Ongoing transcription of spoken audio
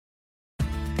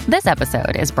This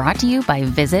episode is brought to you by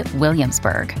Visit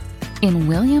Williamsburg. In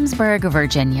Williamsburg,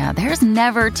 Virginia, there's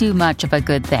never too much of a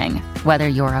good thing. Whether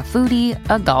you're a foodie,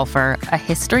 a golfer, a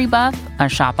history buff, a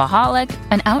shopaholic,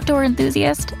 an outdoor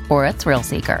enthusiast, or a thrill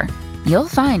seeker, you'll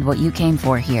find what you came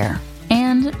for here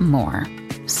and more.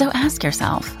 So ask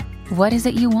yourself, what is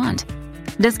it you want?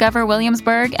 Discover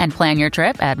Williamsburg and plan your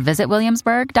trip at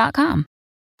visitwilliamsburg.com.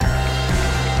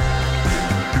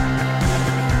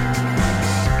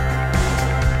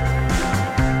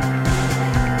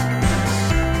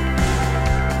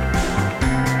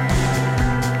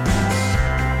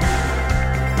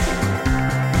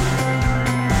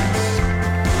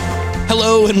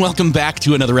 Hello and welcome back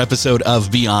to another episode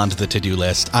of Beyond the To-Do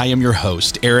List. I am your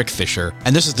host, Eric Fisher,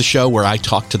 and this is the show where I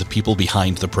talk to the people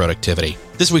behind the productivity.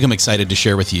 This week, I'm excited to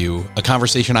share with you a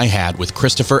conversation I had with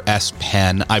Christopher S.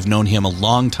 Penn. I've known him a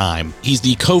long time. He's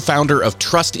the co-founder of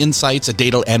Trust Insights, a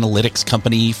data analytics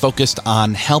company focused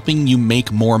on helping you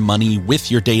make more money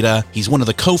with your data. He's one of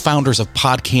the co-founders of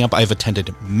PodCamp. I've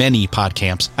attended many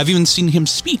PodCamps. I've even seen him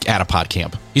speak at a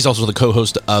PodCamp. He's also the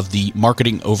co-host of the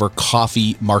Marketing Over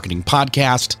Coffee marketing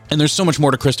podcast. And there's so much more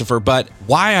to Christopher, but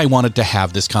why I wanted to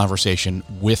have this conversation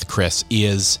with Chris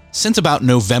is since about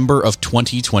November of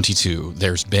 2022,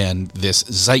 there's been this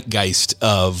zeitgeist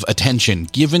of attention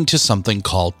given to something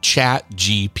called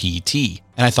ChatGPT.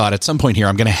 And I thought at some point here,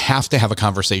 I'm going to have a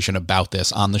conversation about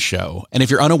this on the show. And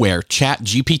if you're unaware,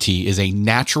 ChatGPT is a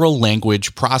natural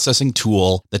language processing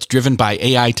tool that's driven by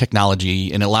AI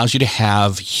technology and allows you to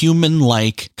have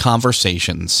human-like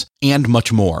conversations and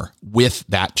much more with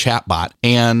that chatbot.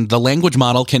 And the language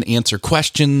model can answer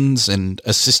questions and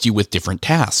assist you with different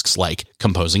tasks like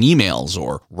composing emails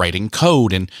or writing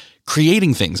code and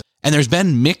creating things. And there's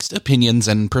been mixed opinions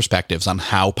and perspectives on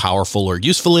how powerful or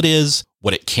useful it is,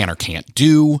 what it can or can't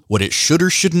do, what it should or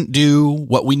shouldn't do,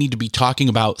 what we need to be talking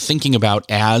about, thinking about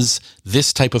as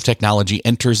this type of technology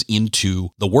enters into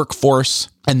the workforce.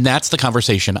 And that's the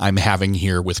conversation I'm having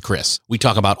here with Chris. We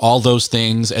talk about all those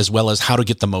things as well as how to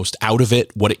get the most out of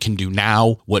it, what it can do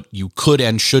now, what you could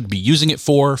and should be using it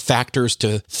for, factors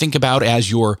to think about as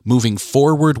you're moving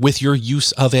forward with your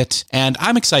use of it. And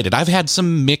I'm excited. I've had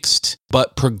some mixed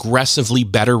but progressively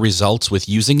better results with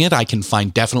using it. I can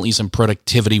find definitely some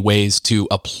productivity ways to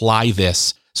apply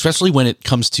this, especially when it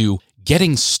comes to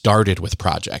getting started with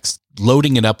projects,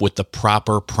 loading it up with the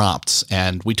proper prompts.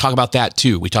 And we talk about that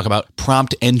too. We talk about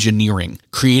prompt engineering,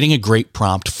 creating a great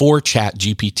prompt for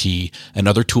ChatGPT and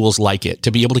other tools like it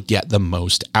to be able to get the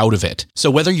most out of it. So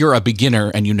whether you're a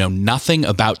beginner and you know nothing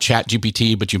about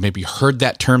ChatGPT, but you maybe heard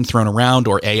that term thrown around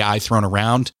or AI thrown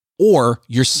around, or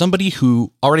you're somebody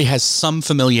who already has some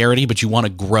familiarity, but you want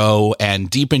to grow and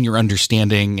deepen your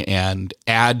understanding and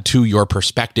add to your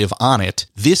perspective on it,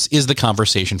 this is the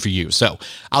conversation for you. So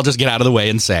I'll just get out of the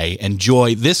way and say,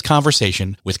 enjoy this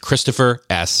conversation with Christopher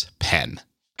S. Penn.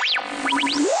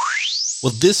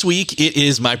 Well, this week, it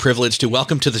is my privilege to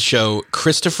welcome to the show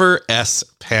Christopher S.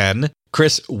 Penn.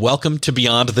 Chris, welcome to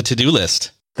Beyond the To-Do List.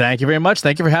 Thank you very much.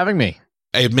 Thank you for having me.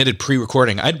 I admitted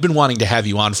pre-recording, I'd been wanting to have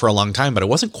you on for a long time, but I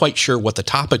wasn't quite sure what the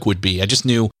topic would be. I just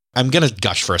knew, I'm going to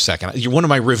gush for a second. You're one of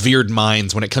my revered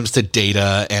minds when it comes to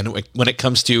data and when it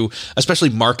comes to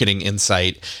especially marketing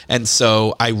insight. And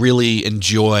so I really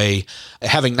enjoy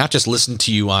having not just listened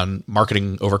to you on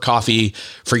Marketing Over Coffee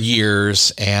for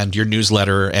years and your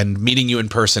newsletter and meeting you in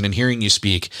person and hearing you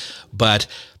speak, but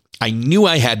I knew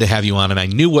I had to have you on and I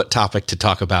knew what topic to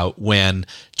talk about when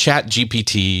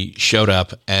ChatGPT showed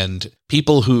up and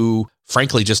people who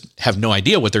frankly just have no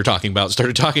idea what they're talking about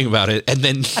started talking about it. And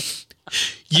then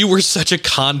you were such a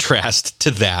contrast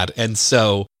to that. And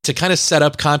so to kind of set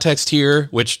up context here,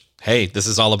 which, hey, this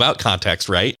is all about context,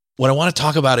 right? What I want to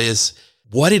talk about is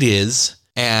what it is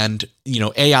and,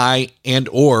 AI and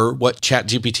or what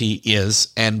ChatGPT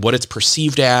is and what it's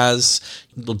perceived as.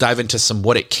 We'll dive into some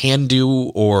what it can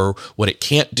do or what it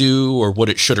can't do or what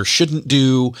it should or shouldn't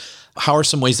do. How are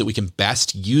some ways that we can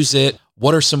best use it?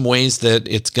 What are some ways that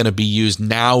it's going to be used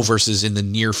now versus in the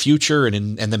near future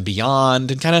and then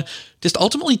beyond, and kind of just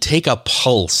ultimately take a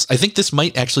pulse. I think this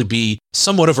might actually be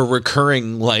somewhat of a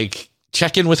recurring,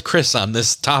 check in with Chris on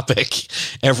this topic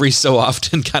every so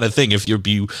often kind of thing, if you'd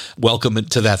be welcome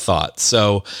to that thought.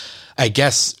 So I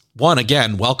guess,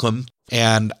 again, welcome.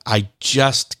 And I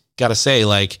just got to say,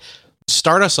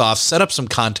 start us off, set up some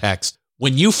context.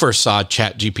 When you first saw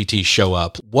ChatGPT show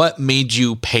up, what made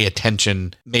you pay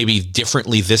attention maybe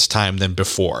differently this time than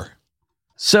before?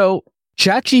 So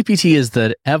ChatGPT is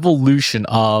the evolution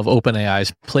of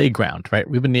OpenAI's playground, right?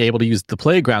 We've been able to use the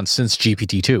playground since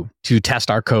GPT-2 to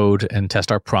test our code and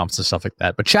test our prompts and stuff like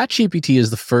that. But ChatGPT is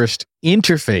the first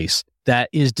interface that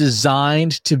is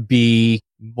designed to be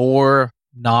more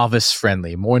novice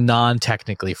friendly, more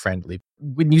non-technically friendly.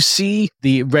 When you see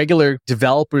the regular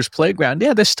developers playground,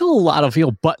 yeah, there's still a lot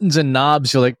of buttons and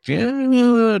knobs. You're like,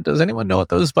 yeah, does anyone know what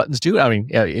those buttons do? I mean,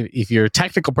 yeah, if you're a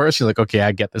technical person, you're like, okay,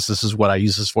 I get this. This is what I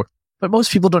use this for. But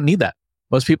most people don't need that.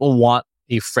 Most people want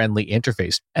a friendly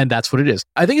interface, and that's what it is.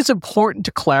 I think it's important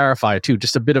to clarify too,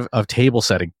 just a bit of table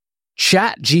setting.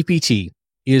 ChatGPT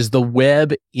is the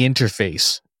web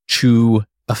interface to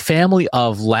a family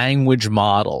of language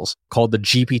models called the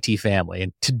GPT family.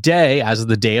 And today, as of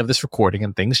the day of this recording,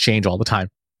 and things change all the time,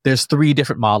 there's 3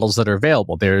 different models that are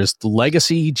available. There's the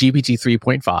legacy GPT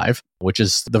 3.5, which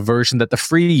is the version that the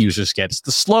free users get. It's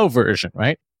the slow version,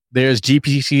 right? There's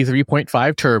GPT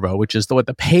 3.5 Turbo, which is what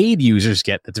the paid users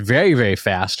get. That's very, very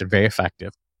fast and very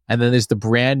effective. And then there's the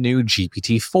brand new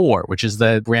GPT-4, which is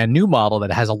the brand new model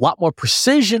that has a lot more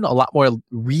precision, a lot more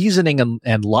reasoning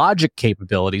and logic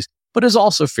capabilities, but is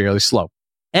also fairly slow.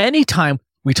 Anytime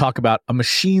we talk about a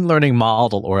machine learning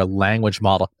model or a language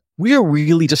model, we are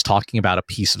really just talking about a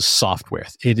piece of software.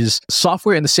 It is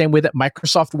software in the same way that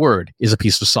Microsoft Word is a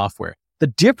piece of software. The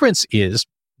difference is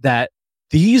that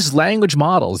these language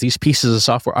models, these pieces of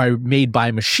software are made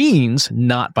by machines,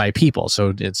 not by people.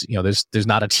 So it's, there's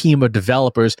not a team of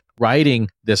developers writing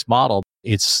this model.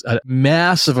 It's a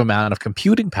massive amount of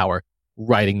computing power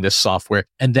writing this software.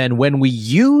 And then when we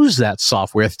use that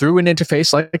software through an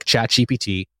interface like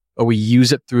ChatGPT, or we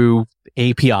use it through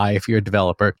API if you're a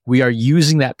developer, we are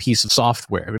using that piece of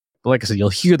software. Like I said, you'll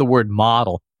hear the word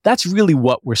model. That's really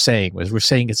what we're saying, is we're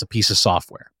saying it's a piece of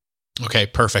software. Okay,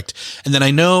 perfect. And then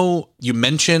I know you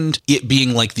mentioned it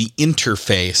being like the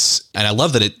interface, and I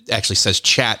love that it actually says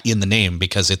chat in the name,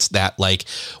 because it's that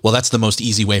that's the most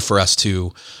easy way for us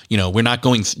to, we're not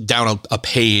going down a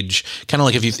page, kind of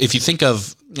like if you think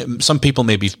of, some people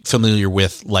may be familiar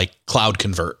with like Cloud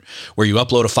Convert, where you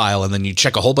upload a file and then you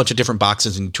check a whole bunch of different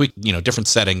boxes and tweak, different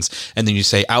settings, and then you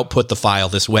say output the file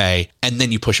this way, and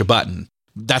then you push a button.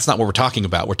 That's not what we're talking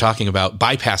about. We're talking about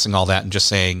bypassing all that and just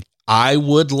saying, I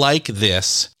would like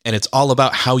this, and it's all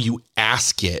about how you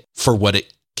ask it for what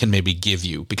it can maybe give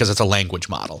you, because it's a language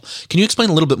model. Can you explain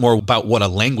a little bit more about what a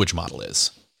language model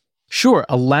is? Sure.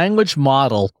 A language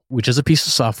model, which is a piece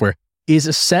of software, is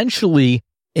essentially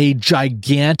a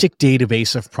gigantic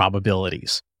database of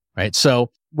probabilities, right? So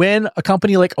when a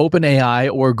company like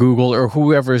OpenAI or Google or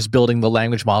whoever is building the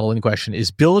language model in question is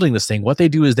building this thing, what they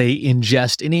do is they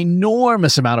ingest an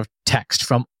enormous amount of text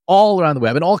from all around the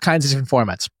web in all kinds of different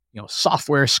formats.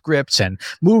 Software scripts and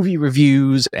movie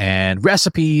reviews and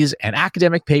recipes and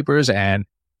academic papers and,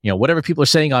 whatever people are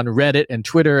saying on Reddit and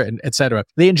Twitter and et cetera.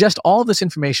 They ingest all of this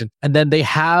information, and then they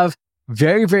have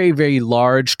very, very, very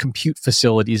large compute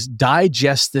facilities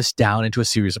digest this down into a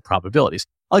series of probabilities.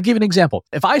 I'll give you an example.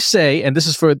 If I say, and this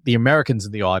is for the Americans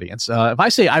in the audience, if I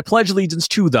say I pledge allegiance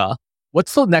to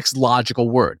what's the next logical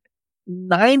word?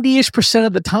 90-ish%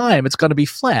 of the time, it's going to be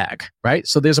flag, right?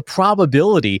 So there's a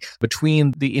probability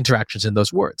between the interactions in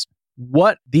those words.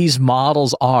 What these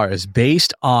models are is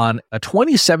based on a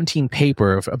 2017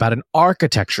 paper about an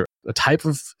architecture, a type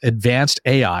of advanced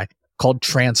AI called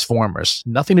transformers.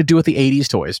 Nothing to do with the 80s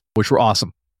toys, which were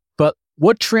awesome. But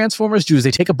what transformers do is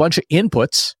they take a bunch of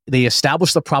inputs, they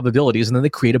establish the probabilities, and then they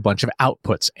create a bunch of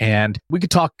outputs. And we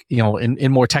could talk,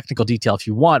 in more technical detail if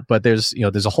you want, but there's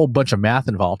a whole bunch of math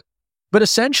involved. But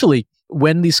essentially,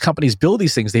 when these companies build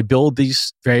these things, they build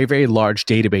these very, very large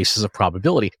databases of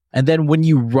probability. And then when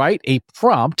you write a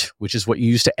prompt, which is what you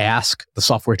use to ask the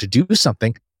software to do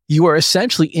something, you are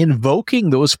essentially invoking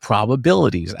those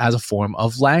probabilities as a form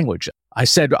of language. I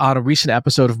said on a recent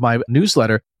episode of my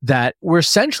newsletter that we're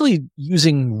essentially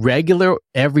using regular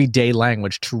everyday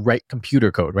language to write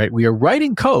computer code, right? We are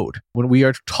writing code when we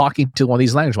are talking to one of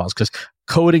these language models, because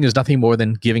coding is nothing more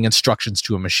than giving instructions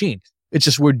to a machine. It's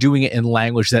just we're doing it in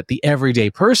language that the everyday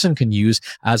person can use,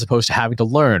 as opposed to having to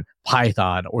learn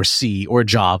Python or C or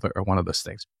Java or one of those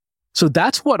things. So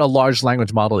that's what a large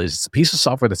language model is. It's a piece of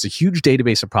software that's a huge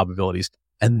database of probabilities.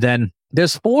 And then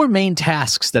there's 4 main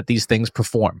tasks that these things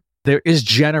perform. There is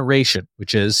generation,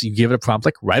 which is you give it a prompt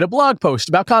like write a blog post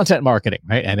about content marketing,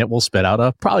 right? And it will spit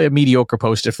out probably a mediocre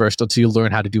post at first until you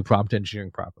learn how to do prompt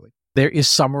engineering properly. There is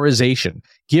summarization.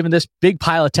 Given this big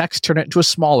pile of text, turn it into a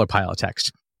smaller pile of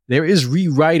text. There is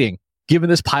rewriting. Given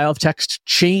this pile of text,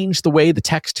 change the way the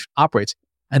text operates.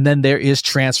 And then there is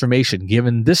transformation.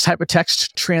 Given this type of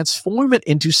text, transform it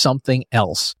into something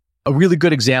else. A really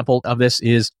good example of this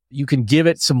is you can give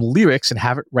it some lyrics and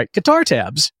have it write guitar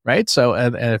tabs, right? So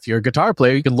and if you're a guitar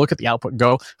player, you can look at the output and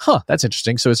go, that's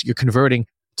interesting. So you're converting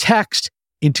text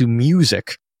into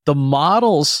music. The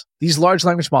models, these large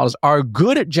language models, are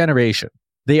good at generation.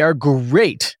 They are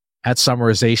great at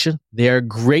summarization. They're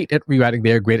great at rewriting.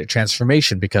 They're great at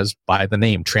transformation because by the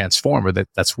name transformer,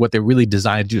 that's what they're really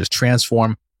designed to do, is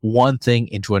transform one thing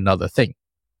into another thing.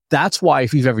 That's why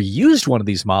if you've ever used one of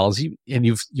these models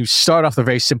you start off the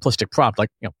very simplistic prompt, like,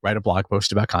 write a blog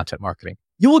post about content marketing,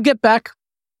 you will get back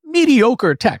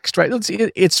mediocre text, right?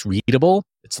 It's readable,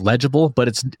 it's legible,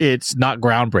 but it's not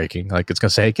groundbreaking. Like, it's going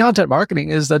to say content marketing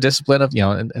is the discipline of,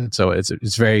 and so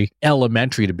it's very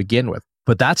elementary to begin with.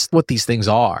 But that's what these things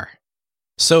are.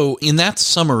 So in that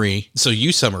summary, so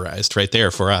you summarized right there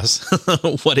for us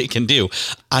what it can do.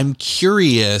 I'm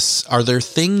curious, are there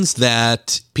things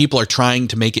that people are trying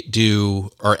to make it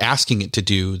do or asking it to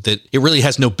do that it really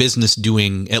has no business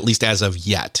doing, at least as of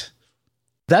yet?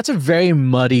 That's a very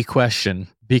muddy question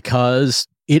because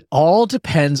it all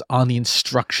depends on the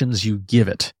instructions you give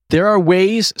it. There are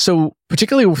ways, so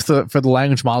particularly for the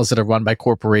language models that are run by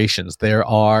corporations, there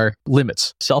are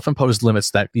limits, self-imposed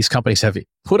limits that these companies have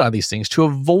put on these things to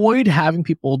avoid having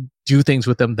people do things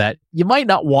with them that you might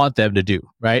not want them to do,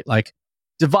 right? Like,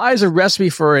 devise a recipe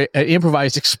for an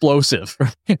improvised explosive.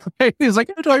 Right? It's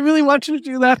like, do I really want you to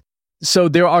do that? So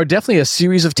there are definitely a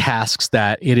series of tasks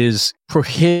that it is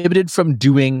prohibited from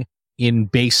doing in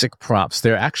basic prompts.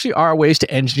 There actually are ways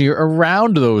to engineer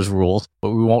around those rules,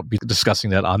 but we won't be discussing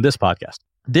that on this podcast.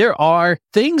 There are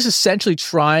things essentially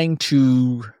trying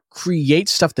to create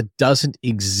stuff that doesn't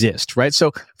exist, right?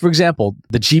 So, for example,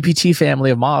 the GPT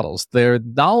family of models, their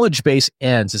knowledge base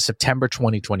ends in September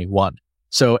 2021.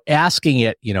 So asking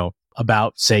it,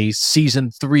 about, say, season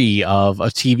 3 of a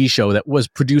TV show that was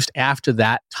produced after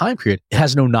that time period, it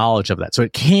has no knowledge of that. So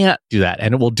it can't do that.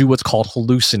 And it will do what's called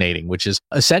hallucinating, which is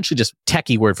essentially just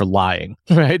techie word for lying,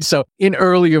 right? So in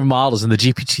earlier models, in the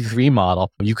GPT-3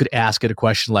 model, you could ask it a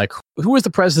question like, who was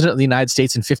the president of the United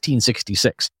States in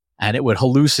 1566? And it would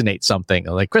hallucinate something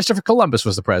like Christopher Columbus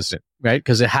was the president, right?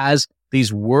 Because it has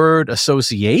these word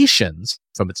associations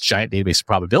from its giant database of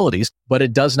probabilities, but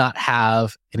it does not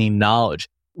have any knowledge.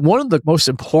 One of the most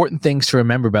important things to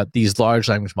remember about these large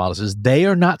language models is they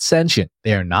are not sentient.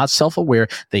 They are not self-aware.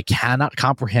 They cannot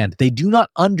comprehend. They do not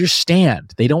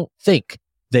understand. They don't think.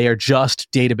 They are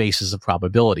just databases of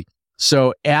probability.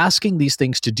 So asking these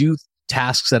things to do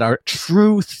tasks that are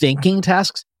true thinking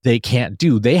tasks, they can't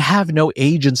do. They have no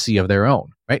agency of their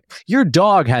own, right? Your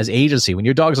dog has agency. When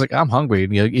your dog's like, I'm hungry,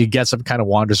 and it gets up, kind of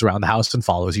wanders around the house and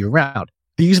follows you around.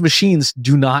 These machines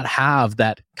do not have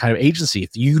that kind of agency.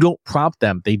 If you don't prompt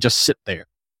them, they just sit there.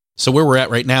 So where we're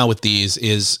at right now with these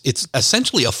is it's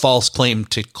essentially a false claim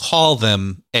to call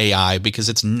them AI because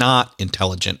it's not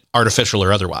intelligent, artificial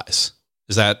or otherwise.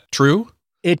 Is that true?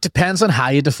 It depends on how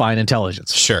you define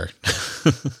intelligence. Sure.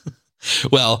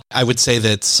 Well, I would say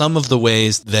that some of the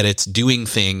ways that it's doing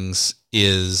things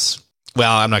is,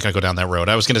 well, I'm not going to go down that road.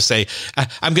 I was going to say,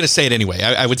 I'm going to say it anyway.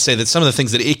 I would say that some of the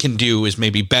things that it can do is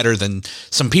maybe better than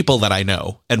some people that I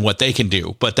know and what they can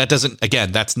do. But that doesn't,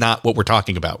 again, that's not what we're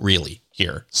talking about really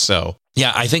here. So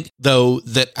yeah, I think though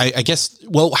that I guess,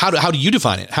 well, how do you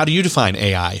define it? How do you define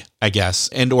AI, I guess?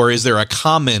 And, or is there a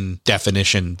common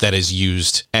definition that is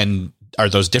used, and are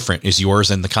those different? Is yours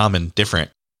and the common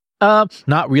different?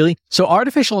 Not really. So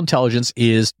artificial intelligence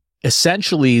is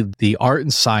essentially the art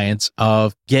and science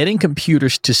of getting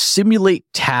computers to simulate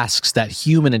tasks that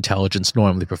human intelligence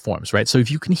normally performs, right? So if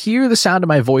you can hear the sound of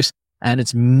my voice and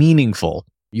it's meaningful,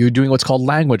 you're doing what's called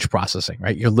language processing,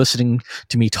 right? You're listening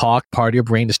to me talk. Part of your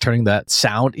brain is turning that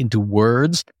sound into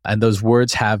words, and those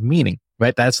words have meaning,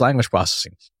 right? That's language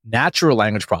processing. Natural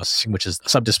language processing, which is a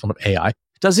subdiscipline of AI,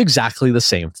 does exactly the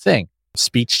same thing.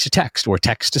 Speech to text or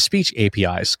text to speech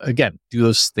APIs, again, do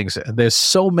those things. There's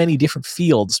so many different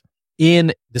fields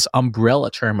in this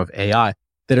umbrella term of AI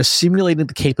that are simulating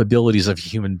the capabilities of a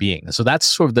human being. So that's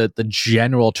sort of the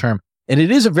general term. And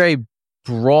it is a very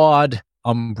broad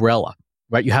umbrella,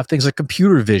 right? You have things like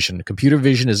computer vision. Computer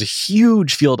vision is a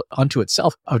huge field unto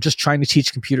itself of just trying to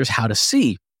teach computers how to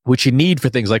see, which you need for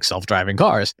things like self-driving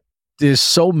cars. There's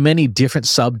so many different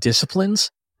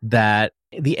sub-disciplines that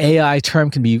the AI term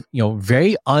can be,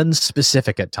 very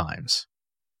unspecific at times.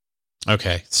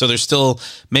 Okay. So there's still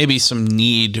maybe some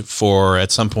need for,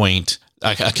 at some point,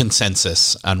 a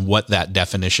consensus on what that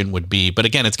definition would be. But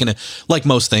again, it's going to, like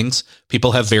most things,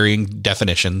 people have varying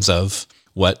definitions of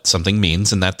what something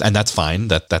means, and that's fine.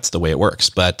 That's the way it works.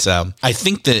 But I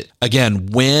think that, again,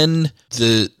 when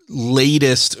the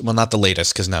latest, well, not the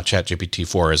latest, because now ChatGPT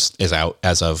 4 is out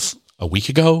as of a week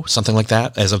ago, something like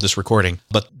that, as of this recording.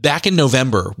 But back in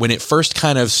November, when it first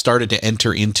kind of started to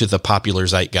enter into the popular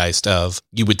zeitgeist of,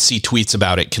 you would see tweets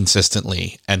about it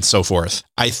consistently and so forth.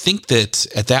 I think that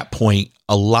at that point,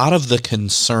 a lot of the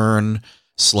concern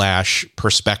 /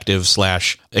 perspective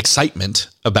 / excitement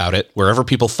about it, wherever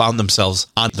people found themselves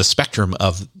on the spectrum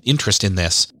of interest in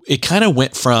this, it kind of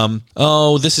went from,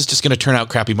 oh, this is just going to turn out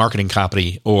crappy marketing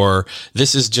copy, or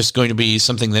this is just going to be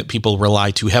something that people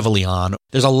rely too heavily on.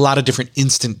 There's a lot of different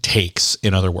instant takes,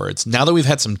 in other words. Now that we've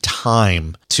had some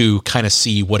time to kind of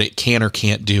see what it can or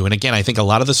can't do, and again, I think a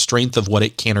lot of the strength of what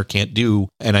it can or can't do,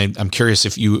 and I'm curious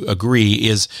if you agree,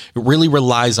 is it really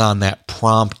relies on that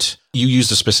prompt. You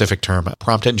used a specific term,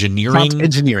 prompt engineering. Prompt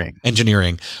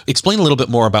engineering. Explain a little bit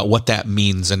more about what that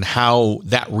means and how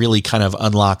that really kind of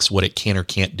unlocks what it can or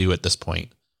can't do at this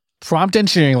point. Prompt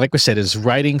engineering, like we said, is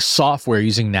writing software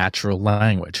using natural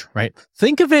language, right?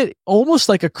 Think of it almost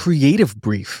like a creative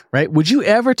brief, right? Would you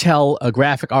ever tell a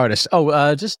graphic artist,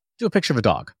 just do a picture of a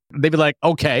dog? They'd be like,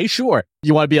 okay, sure.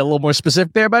 You want to be a little more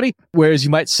specific there, buddy? Whereas you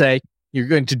might say, you're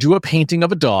going to do a painting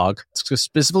of a dog. It's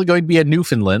specifically going to be a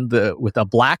Newfoundland with a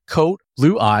black coat,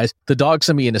 blue eyes. The dog's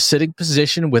going to be in a sitting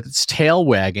position with its tail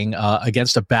wagging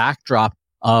against a backdrop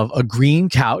of a green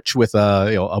couch with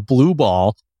a blue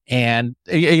ball. And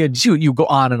you go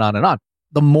on and on and on.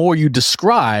 The more you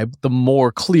describe, the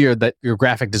more clear that your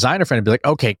graphic designer friend would be like,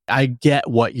 okay, I get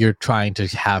what you're trying to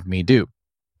have me do.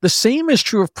 The same is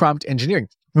true of prompt engineering.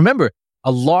 Remember,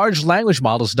 a large language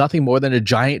model is nothing more than a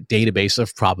giant database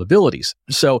of probabilities.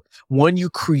 So when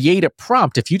you create a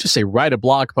prompt, if you just say, write a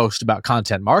blog post about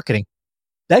content marketing,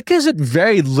 that gives it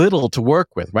very little to work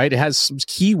with, right? It has some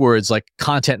keywords like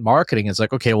content marketing. It's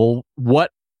like, okay, well,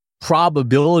 what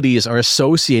probabilities are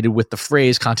associated with the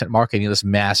phrase content marketing in this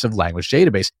massive language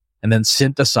database? And then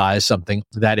synthesize something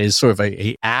that is sort of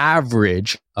a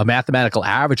mathematical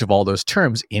average of all those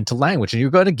terms into language. And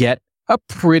you're going to get a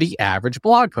pretty average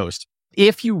blog post.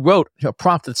 If you wrote a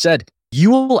prompt that said,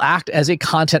 you will act as a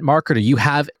content marketer, you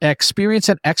have experience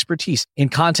and expertise in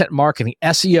content marketing,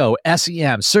 SEO,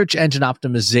 SEM, search engine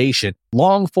optimization,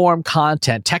 long form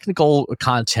content, technical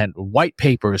content, white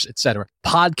papers, etc.,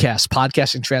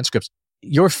 podcasting transcripts.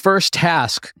 Your first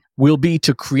task will be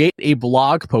to create a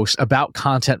blog post about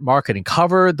content marketing.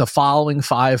 Cover the following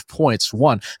 5 points.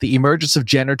 1, the emergence of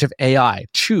generative AI.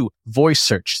 2, voice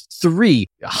search. 3,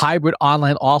 hybrid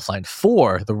online, offline.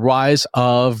 4, the rise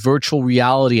of virtual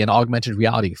reality and augmented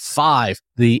reality. 5,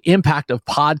 the impact of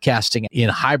podcasting in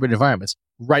hybrid environments.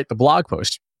 Write the blog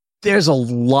post. There's a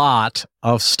lot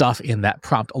of stuff in that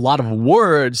prompt, a lot of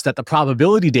words that the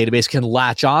probability database can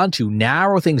latch on to,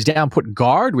 narrow things down, put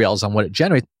guardrails on what it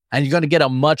generates. And you're going to get a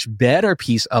much better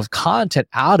piece of content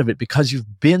out of it because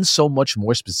you've been so much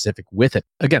more specific with it.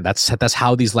 Again, that's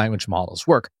how these language models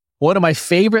work. One of my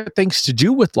favorite things to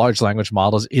do with large language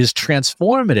models is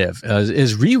transformative,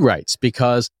 is rewrites,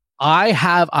 because I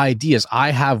have ideas, I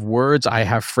have words, I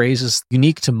have phrases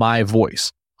unique to my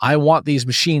voice. I want these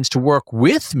machines to work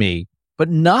with me, but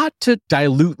not to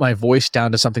dilute my voice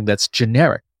down to something that's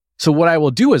generic. So what I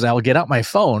will do is I will get out my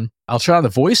phone, I'll turn on the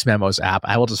voice memos app,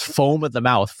 I will just foam at the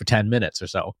mouth for 10 minutes or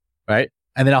so, right?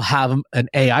 And then I'll have an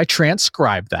AI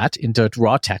transcribe that into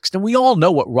raw text. And we all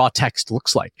know what raw text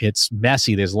looks like. It's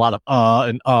messy. There's a lot of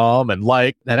and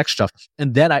like, that extra stuff.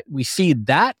 And then we feed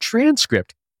that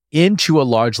transcript into a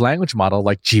large language model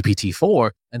like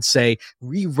GPT-4 and say,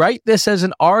 rewrite this as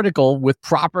an article with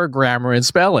proper grammar and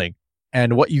spelling.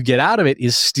 And what you get out of it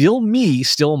is still me,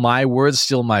 still my words,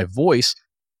 still my voice,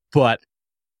 but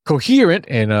coherent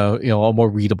in a more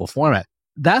readable format.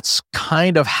 That's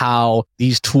kind of how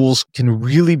these tools can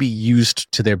really be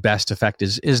used to their best effect,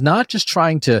 is not just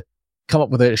trying to come up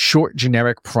with a short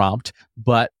generic prompt,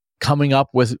 but coming up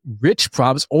with rich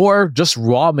prompts or just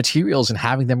raw materials and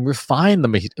having them refine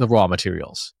the raw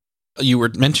materials. You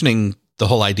were mentioning the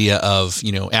whole idea of,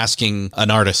 asking an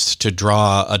artist to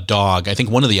draw a dog. I think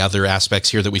one of the other aspects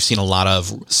here that we've seen a lot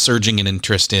of surging in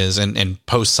interest is, and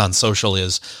posts on social,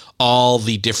 is all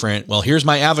the different, well, here's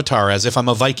my avatar as if I'm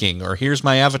a Viking, or here's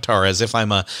my avatar as if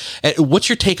I'm a... What's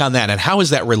your take on that? And how is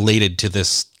that related to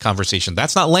this conversation?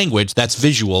 That's not language, that's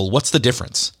visual. What's the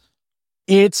difference?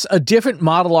 It's a different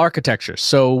model architecture.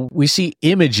 So we see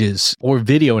images or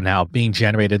video now being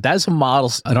generated. That's an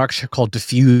architecture called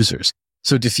diffusers.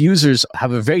 So diffusers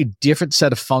have a very different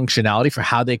set of functionality for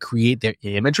how they create their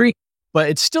imagery, but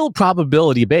it's still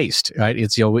probability based, right?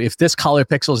 It's, if this color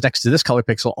pixel is next to this color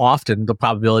pixel, often the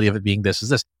probability of it being this is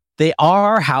this. They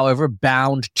are, however,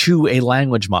 bound to a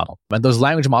language model. And those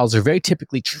language models are very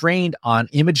typically trained on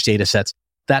image data sets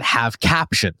that have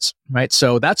captions, right?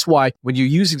 So that's why when you're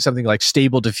using something like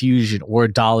Stable Diffusion or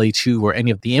DALL-E 2 or any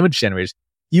of the image generators,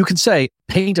 you can say,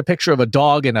 paint a picture of a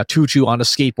dog and a tutu on a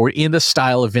skateboard in the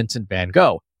style of Vincent van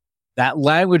Gogh. That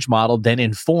language model then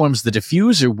informs the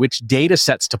diffuser which data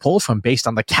sets to pull from based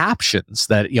on the captions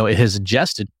that it has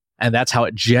ingested. And that's how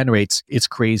it generates its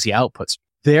crazy outputs.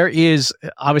 There is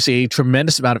obviously a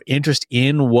tremendous amount of interest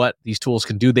in what these tools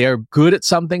can do. They are good at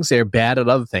some things. They're bad at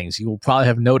other things. You will probably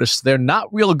have noticed they're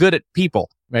not real good at people,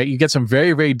 right? You get some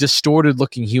very, very distorted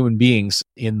looking human beings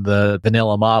in the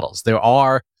vanilla models. There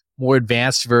are more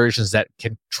advanced versions that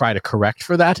can try to correct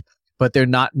for that, but they're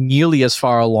not nearly as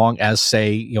far along as,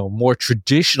 say, more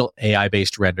traditional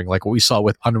AI-based rendering, like what we saw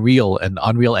with Unreal and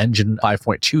Unreal Engine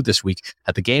 5.2 this week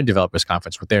at the Game Developers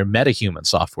Conference with their MetaHuman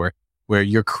software, where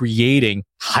you're creating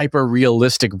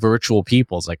hyper-realistic virtual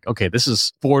people. It's like, okay, this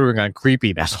is bordering on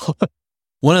creepy now.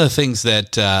 One of the things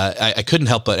that I couldn't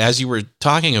help but, as you were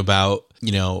talking about,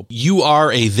 you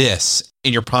are a this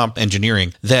in your prompt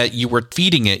engineering, that you were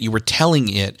feeding it, you were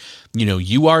telling it,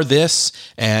 you are this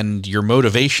and your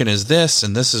motivation is this,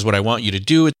 and this is what I want you to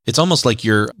do. It's almost like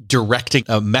you're directing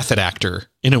a method actor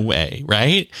in a way,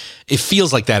 right? It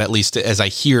feels like that, at least as I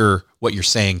hear what you're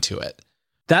saying to it.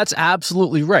 That's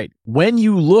absolutely right. When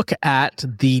you look at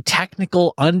the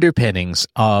technical underpinnings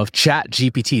of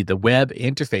ChatGPT, the web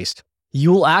interface,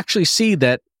 you will actually see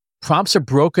that prompts are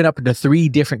broken up into 3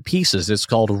 different pieces. It's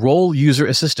called role, user,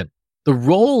 assistant. The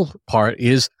role part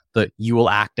is that you will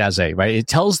act as a, right? It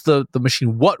tells the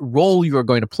machine what role you are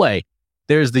going to play.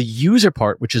 There's the user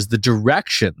part, which is the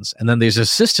directions. And then there's the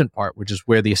assistant part, which is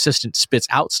where the assistant spits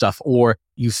out stuff or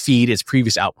you feed its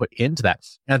previous output into that.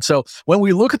 And so when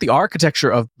we look at the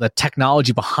architecture of the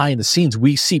technology behind the scenes,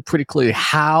 we see pretty clearly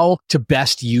how to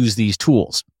best use these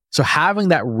tools. So having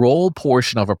that role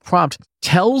portion of a prompt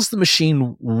tells the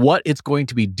machine what it's going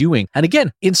to be doing. And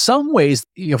again, in some ways,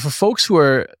 for folks who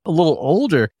are a little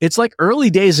older, it's like early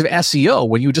days of SEO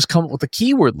when you just come up with a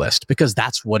keyword list, because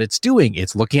that's what it's doing.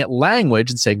 It's looking at language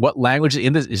and saying what language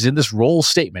is in this role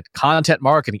statement, content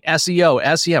marketing,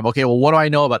 SEO, SEM. Okay, well, what do I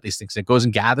know about these things? It goes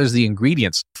and gathers the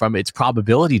ingredients from its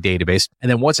probability database.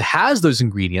 And then once it has those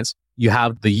ingredients, you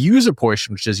have the user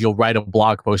portion, which is you'll write a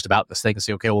blog post about this thing and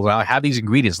say, okay, well, I have these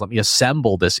ingredients. Let me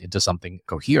assemble this into something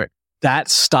coherent. That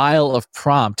style of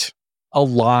prompt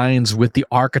aligns with the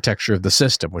architecture of the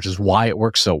system, which is why it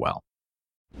works so well.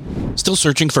 Still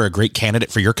searching for a great candidate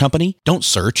for your company? Don't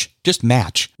search, just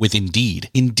match with Indeed.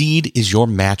 Indeed is your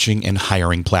matching and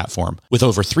hiring platform with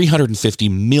over 350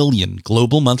 million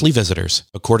global monthly visitors,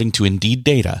 according to Indeed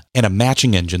data, and a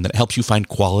matching engine that helps you find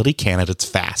quality candidates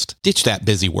fast. Ditch that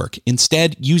busy work.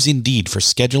 Instead, use Indeed for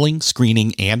scheduling,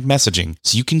 screening, and messaging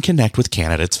so you can connect with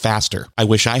candidates faster. I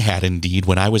wish I had Indeed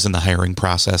when I was in the hiring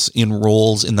process in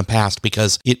roles in the past,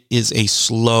 because it is a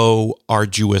slow,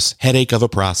 arduous headache of a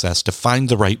process to find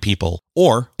the right people,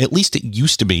 or at least it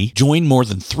used to be. Join more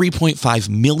than 3.5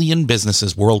 million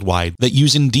businesses worldwide that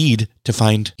use Indeed to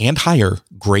find and hire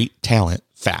great talent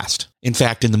fast. In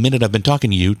fact, in the minute I've been talking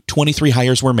to you, 23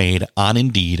 hires were made on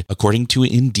Indeed, according to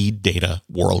Indeed data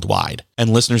worldwide.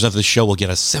 And listeners of this show will get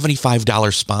a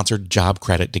 $75 sponsored job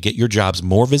credit to get your jobs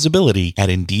more visibility at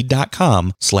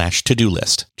Indeed.com/to-do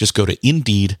list. Just go to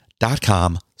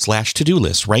Indeed.com/to-do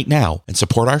list right now and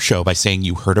support our show by saying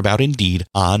you heard about Indeed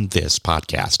on this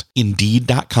podcast.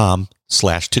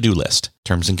 Indeed.com/to-do list.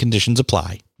 Terms and conditions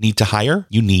apply. Need to hire?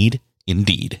 You need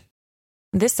Indeed.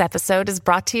 This episode is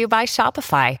brought to you by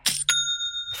Shopify.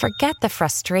 Forget the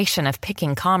frustration of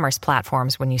picking commerce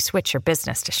platforms when you switch your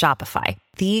business to Shopify,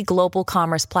 the global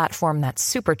commerce platform that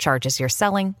supercharges your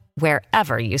selling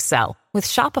wherever you sell. With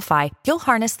Shopify, you'll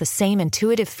harness the same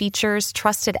intuitive features,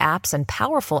 trusted apps, and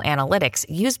powerful analytics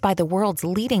used by the world's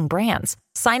leading brands.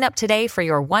 Sign up today for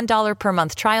your $1 per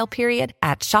month trial period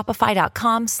at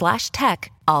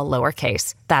shopify.com/tech, all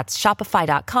lowercase. That's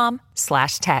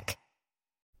shopify.com/tech.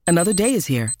 Another day is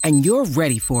here, and you're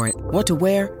ready for it. What to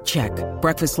wear? Check.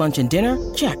 Breakfast, lunch, and dinner?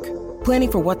 Check.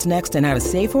 Planning for what's next and how to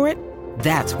save for it?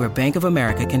 That's where Bank of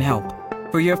America can help.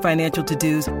 For your financial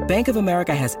to-dos, Bank of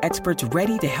America has experts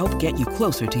ready to help get you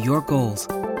closer to your goals.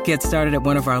 Get started at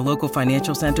one of our local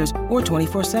financial centers or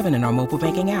 24/7 in our mobile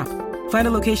banking app. Find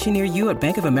a location near you at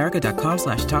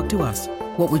bankofamerica.com/talktous.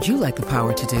 What would you like the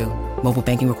power to do? Mobile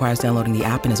banking requires downloading the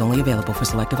app and is only available for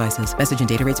select devices. Message and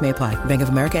data rates may apply. Bank of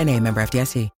America NA, member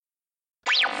FDIC.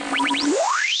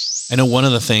 I know one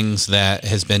of the things that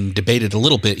has been debated a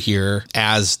little bit here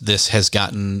as this has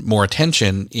gotten more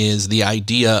attention is the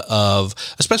idea of,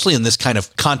 especially in this kind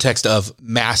of context of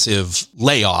massive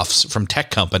layoffs from tech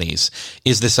companies,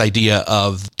 is this idea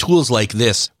of tools like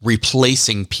this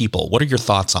replacing people. What are your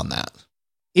thoughts on that?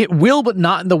 It will, but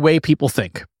not in the way people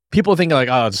think. People think like,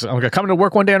 oh, I'm going to come to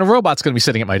work one day and a robot's going to be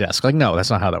sitting at my desk. Like, no, that's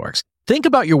not how that works. Think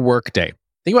about your work day.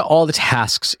 think about all the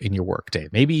tasks in your workday.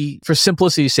 Maybe for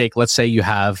simplicity's sake, let's say you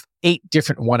have 8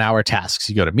 different 1-hour tasks.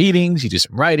 You go to meetings, you do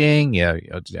some writing,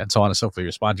 and so on and so forth. You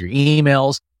respond to your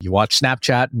emails, you watch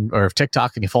Snapchat or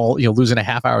TikTok, and you're losing a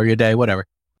half hour of your day, whatever.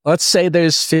 Let's say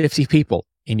there's 50 people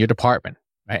in your department,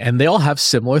 right? And they all have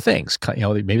similar things.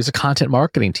 Maybe it's a content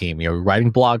marketing team, writing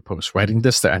blog posts, writing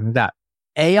this, that, and that.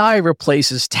 AI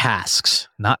replaces tasks,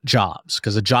 not jobs,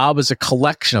 because a job is a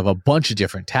collection of a bunch of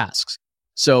different tasks.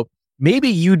 So maybe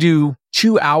you do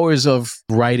 2 hours of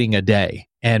writing a day,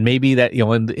 and maybe that,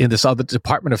 in this other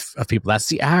department of people, that's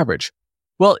the average.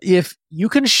 Well, if you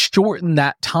can shorten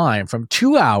that time from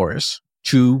 2 hours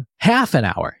to half an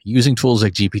hour using tools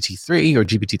like GPT-3 or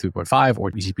GPT 3.5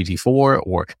 or GPT-4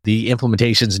 or the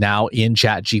implementations now in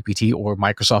ChatGPT or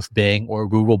Microsoft Bing or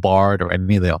Google Bard or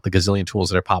any of the gazillion tools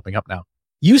that are popping up now,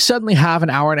 you suddenly have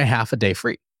an hour and a half a day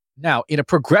free. Now, in a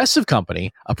progressive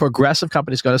company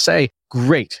is going to say,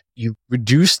 great, you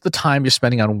reduced the time you're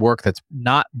spending on work that's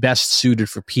not best suited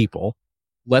for people.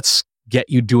 Let's get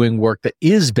you doing work that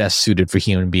is best suited for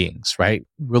human beings, right?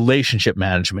 Relationship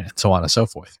management and so on and so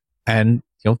forth. And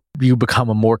you become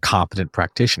a more competent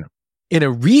practitioner. In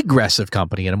a regressive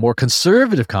company, in a more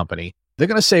conservative company, they're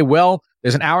going to say, well,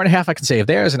 there's an hour and a half I can save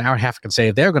there, there's an hour and a half I can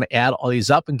save there. We're going to add all these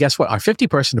up. And guess what? Our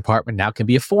 50-person department now can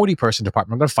be a 40-person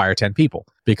department. I'm going to fire 10 people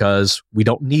because we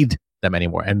don't need them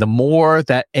anymore. And the more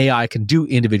that AI can do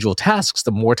individual tasks,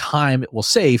 the more time it will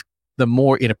save. The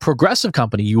more in a progressive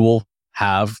company, you will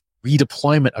have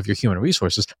redeployment of your human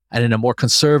resources. And in a more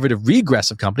conservative,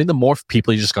 regressive company, the more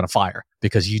people you're just going to fire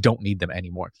because you don't need them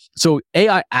anymore. So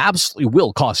AI absolutely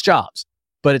will cost jobs.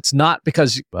 But it's not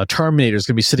because a Terminator is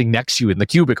going to be sitting next to you in the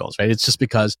cubicles, right? It's just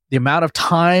because the amount of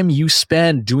time you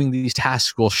spend doing these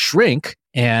tasks will shrink,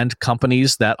 and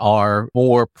companies that are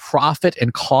more profit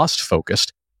and cost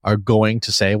focused are going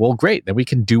to say, well, great, then we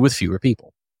can do with fewer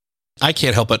people. I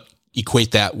can't help but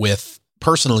equate that with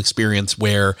personal experience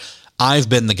where I've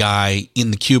been the guy in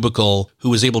the cubicle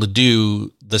who was able to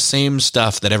do the same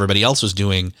stuff that everybody else was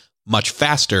doing much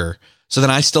faster. So then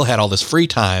I still had all this free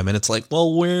time, and it's like,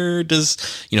 well, where does,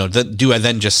 do I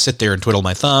then just sit there and twiddle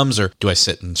my thumbs, or do I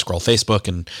sit and scroll Facebook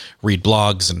and read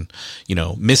blogs and,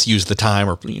 misuse the time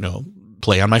or,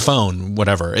 play on my phone,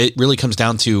 whatever. It really comes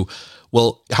down to,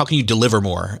 well, how can you deliver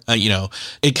more?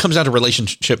 It comes down to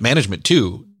relationship management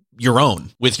too, your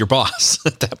own with your boss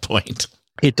at that point.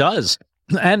 It does.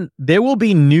 And there will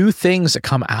be new things that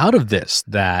come out of this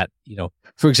that,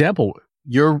 for example,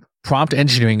 your prompt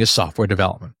engineering is software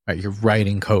development, right? You're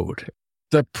writing code.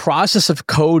 The process of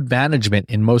code management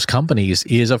in most companies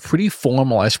is a pretty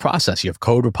formalized process. You have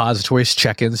code repositories,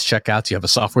 check-ins, checkouts. You have a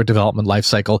software development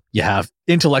lifecycle. You have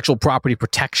intellectual property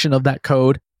protection of that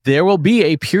code. There will be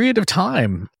a period of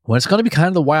time when it's going to be kind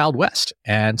of the Wild West,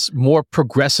 and more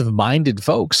progressive-minded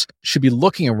folks should be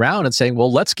looking around and saying,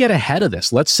 well, let's get ahead of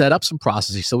this. Let's set up some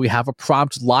processes so we have a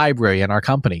prompt library in our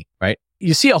company, right?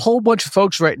 You see a whole bunch of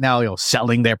folks right now,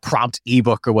 selling their prompt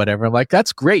ebook or whatever. I'm like,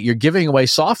 that's great. You're giving away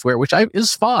software, which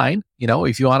is fine.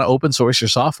 If you want to open source your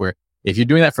software, if you're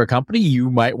doing that for a company, you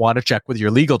might want to check with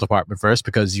your legal department first,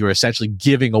 because you're essentially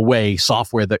giving away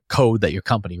software, that code that your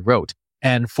company wrote.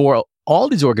 And for all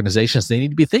these organizations, they need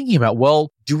to be thinking about,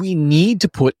 well, do we need to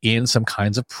put in some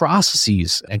kinds of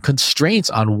processes and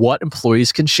constraints on what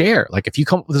employees can share? Like if you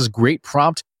come up with this great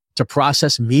prompt to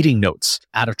process meeting notes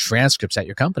out of transcripts at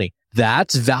your company,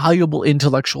 that's valuable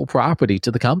intellectual property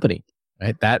to the company,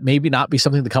 right? That maybe not be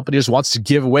something the company just wants to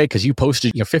give away because you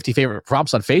posted 50 favorite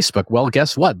prompts on Facebook. Well,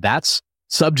 guess what? That's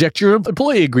subject to your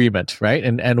employee agreement, right?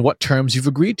 And what terms you've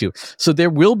agreed to. So there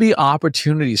will be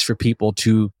opportunities for people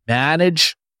to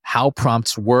manage how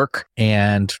prompts work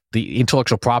and the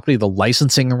intellectual property, the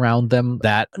licensing around them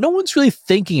that no one's really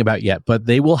thinking about yet, but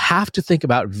they will have to think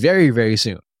about very, very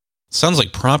soon. Sounds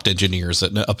like prompt engineers,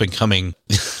 an up and coming,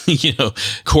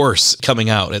 course coming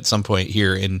out at some point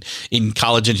here in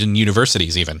colleges and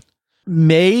universities even.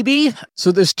 Maybe.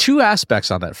 So there's two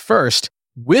aspects on that. First,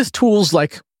 with tools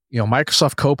like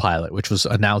Microsoft Copilot, which was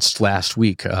announced last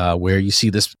week, where you see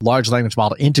this large language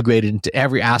model integrated into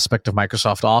every aspect of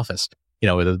Microsoft Office.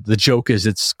 The joke is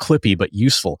it's clippy but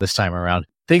useful this time around.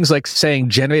 Things like saying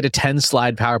generate a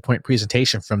 10-slide PowerPoint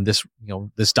presentation from this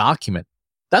document.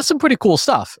 That's some pretty cool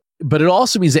stuff. But it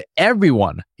also means that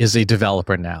everyone is a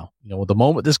developer now. The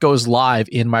moment this goes live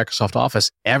in Microsoft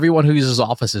Office, everyone who uses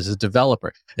Office is a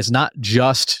developer. It's not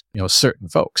just, certain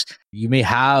folks. You may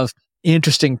have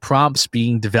interesting prompts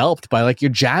being developed by like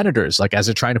your janitors, like as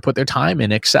they're trying to put their time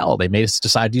in Excel. They may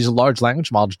decide to use a large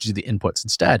language model to do the inputs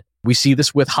instead. We see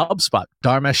this with HubSpot.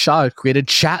 Dharmesh Shah created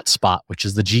ChatSpot, which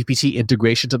is the GPT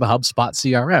integration to the HubSpot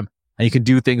CRM. And you can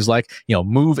do things like,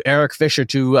 move Eric Fisher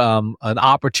to an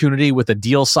opportunity with a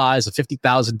deal size of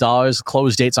 $50,000,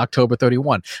 close date's October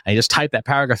 31. And you just type that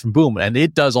paragraph and boom, and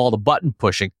it does all the button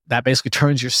pushing. That basically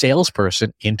turns your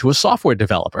salesperson into a software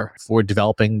developer for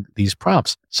developing these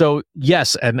prompts. So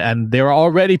yes, and there are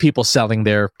already people selling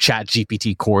their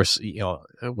ChatGPT course,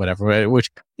 whatever, which,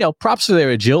 props to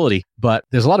their agility, but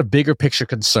there's a lot of bigger picture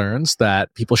concerns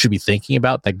that people should be thinking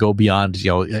about that go beyond,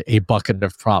 a bucket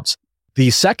of prompts. The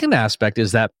second aspect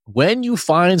is that when you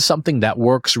find something that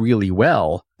works really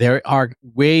well, there are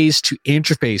ways to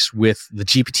interface with the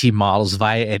GPT models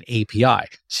via an API.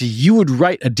 So you would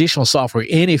write additional software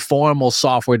in a formal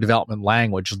software development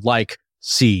language like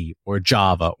C or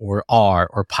Java or R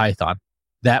or Python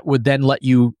that would then let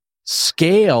you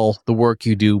scale the work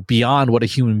you do beyond what a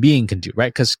human being can do,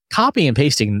 right? Because copying and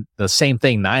pasting the same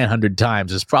thing 900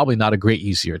 times is probably not a great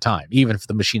use of your time, even if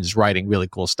the machine is writing really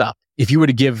cool stuff. If you were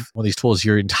to give one of these tools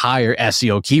your entire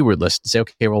SEO keyword list and say,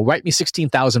 okay, well, write me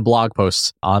 16,000 blog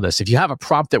posts on this. If you have a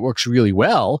prompt that works really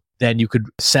well, then you could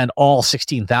send all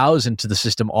 16,000 to the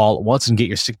system all at once and get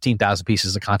your 16,000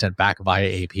 pieces of content back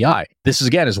via API. This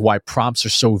is why prompts are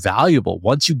so valuable.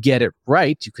 Once you get it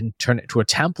right, you can turn it to a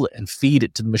template and feed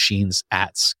it to the machines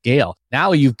at scale.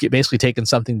 Now you've basically taken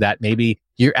something that maybe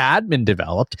your admin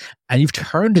developed and you've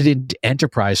turned it into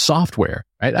enterprise software,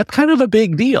 right? That's kind of a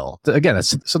big deal. Again,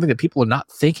 it's something that people are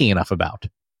not thinking enough about.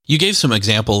 You gave some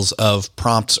examples of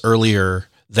prompts earlier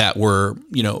that were,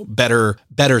 better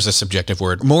is a subjective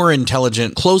word, more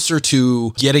intelligent, closer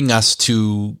to getting us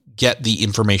to get the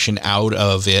information out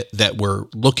of it that we're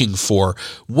looking for.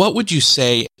 What would you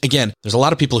say? Again, there's a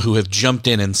lot of people who have jumped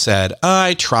in and said,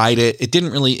 I tried it. It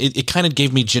didn't really, it kind of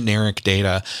gave me generic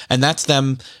data. And that's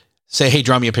them say, hey,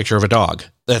 draw me a picture of a dog.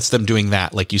 That's them doing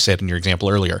that, like you said in your example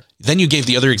earlier. Then you gave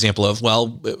the other example of,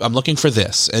 well, I'm looking for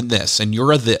this, and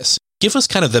you're a this. Give us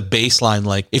kind of the baseline,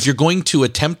 like if you're going to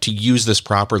attempt to use this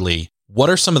properly,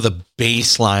 what are some of the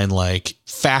baseline like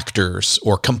factors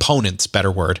or components,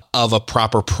 better word, of a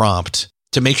proper prompt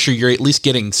to make sure you're at least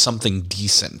getting something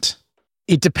decent?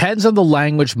 It depends on the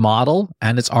language model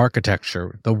and its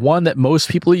architecture. The one that most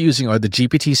people are using are the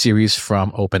GPT series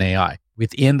from OpenAI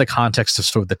within the context of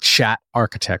sort of the chat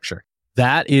architecture.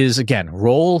 That is, again,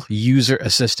 role user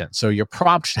assistant. So your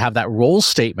prompt should have that role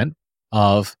statement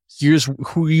of here's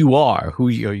who you are, who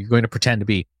you're going to pretend to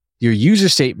be. Your user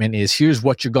statement is here's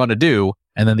what you're going to do.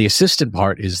 And then the assistant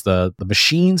part is the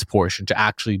machine's portion to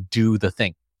actually do the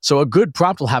thing. So a good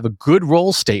prompt will have a good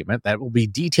role statement that will be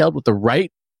detailed with the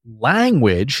right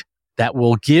language that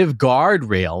will give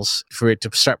guardrails for it to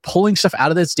start pulling stuff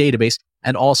out of its database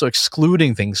and also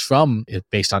excluding things from it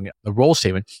based on the role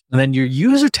statement. And then your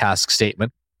user task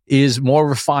statement is more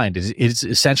refined. It's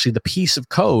essentially the piece of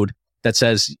code that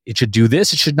says it should do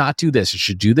this, it should not do this, it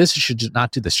should do this, it should not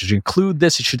do this, it should include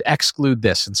this, it should exclude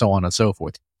this, and so on and so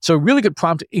forth. So a really good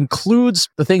prompt includes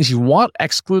the things you want,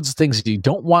 excludes the things that you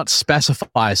don't want,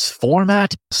 specifies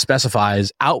format,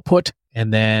 specifies output,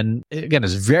 and then, again,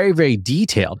 is very, very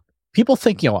detailed. People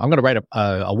think, I'm going to write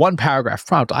a one-paragraph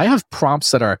prompt. I have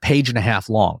prompts that are a page and a half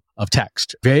long of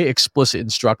text, very explicit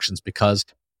instructions, because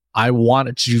I want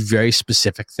it to do very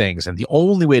specific things. And the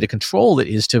only way to control it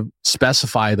is to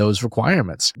specify those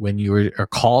requirements when you are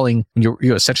calling, you're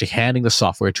essentially handing the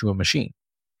software to a machine.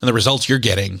 And the results you're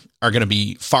getting are going to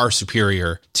be far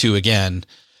superior to, again,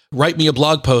 write me a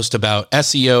blog post about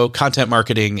SEO, content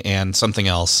marketing, and something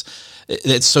else.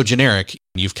 It's so generic.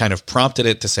 You've kind of prompted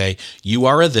it to say, you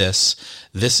are a this.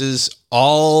 This is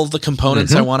all the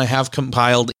components I want to have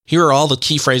compiled. Here are all the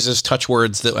key phrases, touch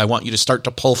words that I want you to start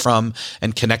to pull from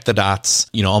and connect the dots,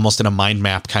 almost in a mind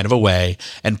map kind of a way,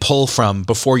 and pull from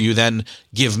before you then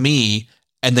give me.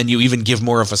 And then you even give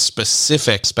more of a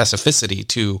specificity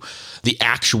to the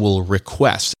actual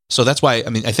request. So that's why,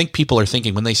 I think people are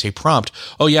thinking when they say prompt,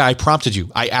 oh yeah, I prompted you.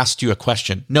 I asked you a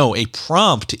question. No, a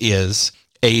prompt is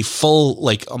a full,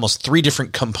 almost 3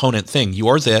 different component thing. You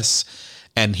are this,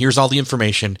 and here's all the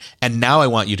information. And now I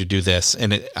want you to do this.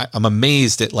 And I'm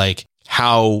amazed at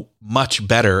how much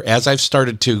better as I've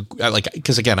started to,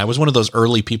 because again, I was one of those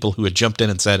early people who had jumped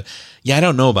in and said, yeah, I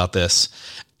don't know about this.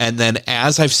 And then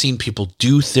as I've seen people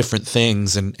do different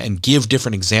things and give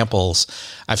different examples,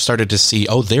 I've started to see,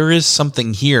 oh, there is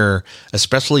something here,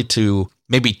 especially to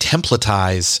maybe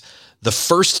templatize the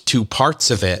first 2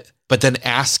 parts of it, but then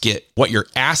ask it what you're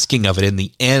asking of it in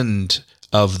the end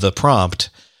of the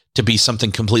prompt to be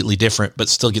something completely different, but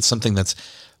still get something that's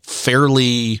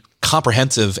fairly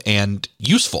comprehensive and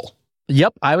useful.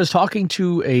 Yep. I was talking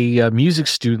to a music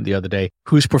student the other day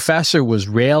whose professor was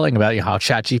railing about how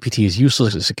ChatGPT is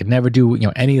useless. It can never do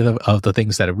any of the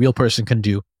things that a real person can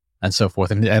do. and so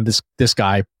forth. And this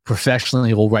guy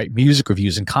professionally will write music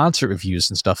reviews and concert reviews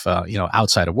and stuff,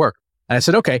 outside of work. And I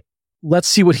said, okay, let's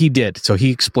see what he did. So he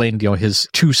explained, his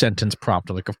 2-sentence prompt.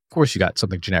 I'm like, of course you got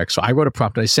something generic. So I wrote a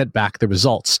prompt and I sent back the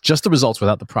results, just the results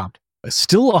without the prompt.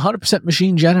 Still 100%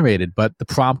 machine generated, but the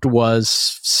prompt was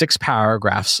 6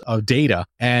 paragraphs of data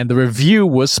and the review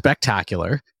was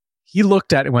spectacular. He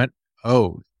looked at it and went,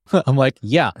 oh, I'm like,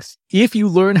 yeah, if you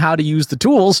learn how to use the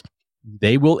tools,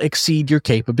 they will exceed your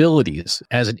capabilities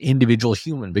as an individual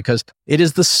human, because it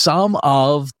is the sum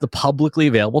of the publicly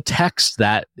available text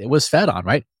that it was fed on,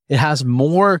 right? It has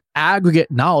more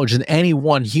aggregate knowledge than any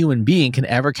one human being can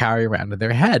ever carry around in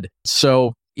their head.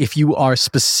 So if you are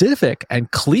specific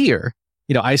and clear,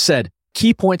 I said,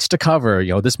 key points to cover,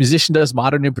 this musician does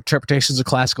modern interpretations of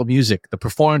classical music. The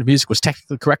performed music was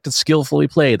technically correct and skillfully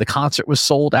played. The concert was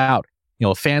sold out.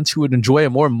 Fans who would enjoy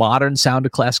a more modern sound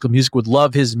of classical music would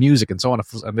love his music, and so on.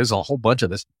 And there's a whole bunch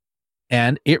of this.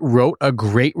 And it wrote a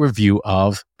great review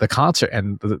of the concert.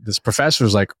 And this professor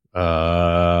was like,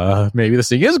 maybe this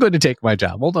thing is going to take my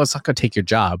job. Well, no, it's not going to take your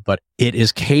job, but it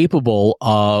is capable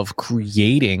of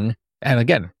creating. And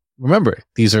again, remember,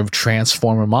 these are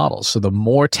transformer models. So the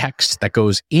more text that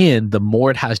goes in, the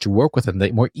more it has to work with, and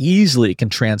the more easily it can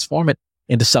transform it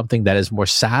into something that is more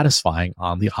satisfying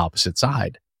on the opposite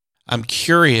side. I'm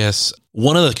curious,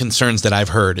 one of the concerns that I've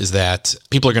heard is that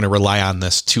people are going to rely on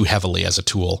this too heavily as a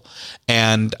tool.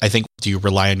 And I think, do you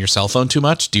rely on your cell phone too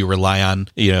much? Do you rely on,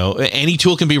 any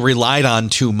tool can be relied on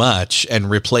too much and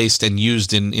replaced and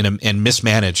used and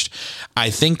mismanaged.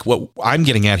 I think what I'm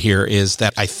getting at here is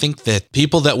that I think that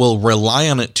people that will rely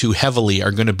on it too heavily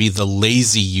are going to be the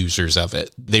lazy users of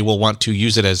it. They will want to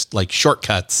use it as like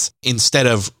shortcuts instead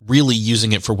of really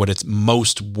using it for what it's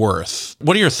most worth.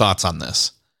 What are your thoughts on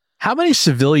this? How many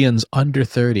civilians under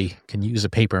 30 can use a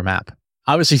paper map?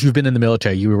 Obviously, if you've been in the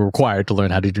military, you were required to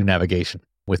learn how to do navigation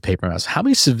with paper maps. How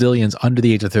many civilians under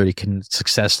the age of 30 can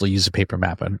successfully use a paper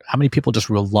map? And how many people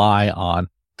just rely on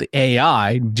the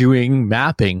AI doing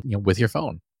mapping with your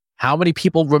phone? How many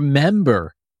people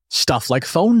remember stuff like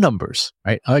phone numbers,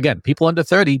 right? Again, people under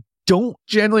 30 don't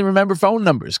generally remember phone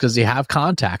numbers because they have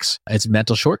contacts. It's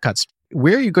mental shortcuts.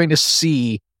 Where are you going to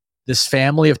see this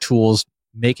family of tools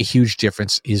make a huge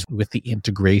difference is with the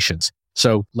integrations.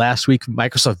 So last week,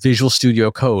 Microsoft Visual Studio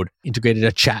Code integrated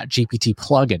a ChatGPT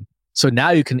plugin. So now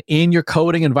you can, in your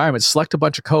coding environment, select a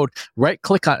bunch of code, right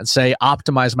click on it and say,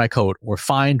 optimize my code, or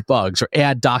find bugs, or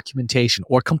add documentation,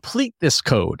 or complete this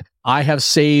code. I have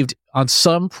saved on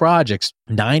some projects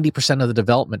 90% of the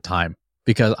development time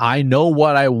because I know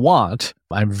what I want.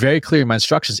 I'm very clear in my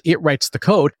instructions. It writes the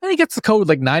code and it gets the code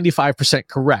like 95%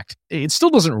 correct. It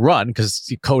still doesn't run because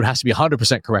the code has to be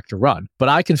 100% correct to run, but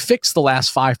I can fix the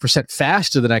last 5%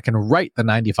 faster than I can write the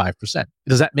 95%.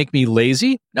 Does that make me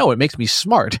lazy? No, it makes me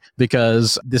smart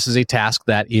because this is a task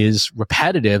that is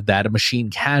repetitive that a machine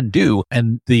can do.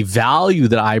 And the value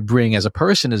that I bring as a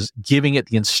person is giving it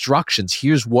the instructions.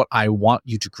 Here's what I want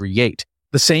you to create.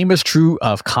 The same is true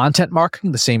of content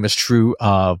marketing. The same is true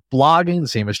of blogging. The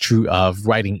same is true of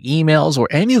writing emails or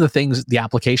any of the things, the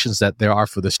applications that there are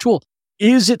for this tool.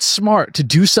 Is it smart to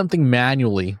do something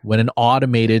manually when an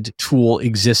automated tool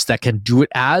exists that can do it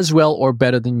as well or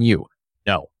better than you?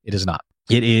 No, it is not.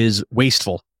 It is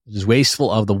wasteful. It is wasteful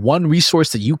of the one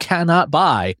resource that you cannot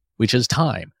buy, which is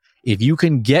time. If you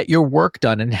can get your work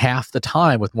done in half the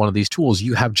time with one of these tools,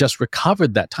 you have just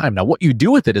recovered that time. Now, what you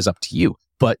do with it is up to you,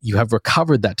 but you have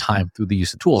recovered that time through the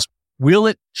use of tools. Will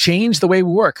it change the way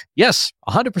we work? Yes,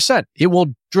 100%. It will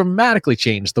dramatically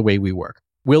change the way we work.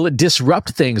 Will it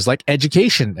disrupt things like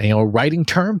education, writing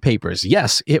term papers?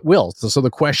 Yes, it will. So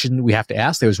the question we have to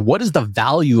ask there is, what is the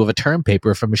value of a term paper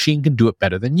if a machine can do it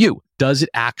better than you? Does it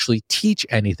actually teach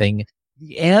anything?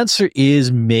 The answer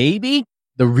is maybe.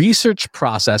 The research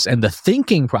process and the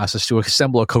thinking process to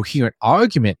assemble a coherent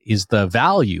argument is the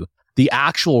value. The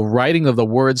actual writing of the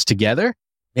words together,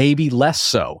 maybe less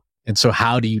so. And so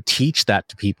how do you teach that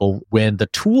to people when the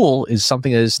tool is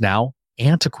something that is now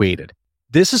antiquated?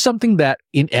 This is something that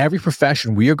in every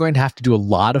profession, we are going to have to do a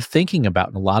lot of thinking about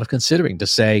and a lot of considering to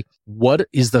say, what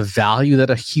is the value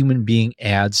that a human being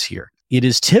adds here? It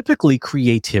is typically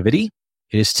creativity.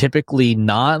 It is typically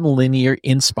non-linear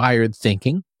inspired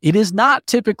thinking. It is not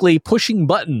typically pushing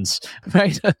buttons,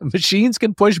 right? Machines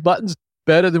can push buttons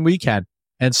better than we can.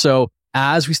 And so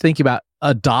as we think about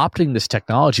adopting this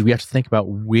technology, we have to think about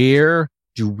where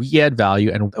do we add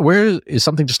value and where is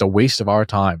something just a waste of our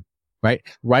time, right?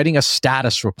 Writing a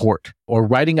status report or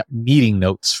writing up meeting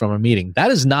notes from a meeting.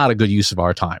 That is not a good use of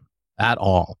our time at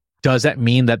all. Does that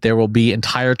mean that there will be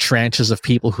entire tranches of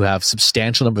people who have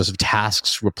substantial numbers of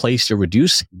tasks replaced or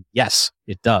reduced? Yes,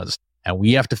 it does. And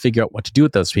we have to figure out what to do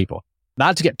with those people.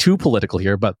 Not to get too political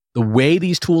here, but the way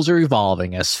these tools are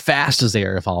evolving, as fast as they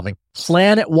are evolving,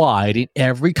 planet-wide in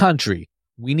every country,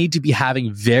 we need to be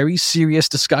having very serious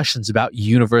discussions about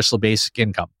universal basic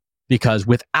income. Because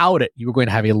without it, you're going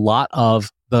to have a lot of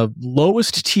the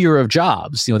lowest tier of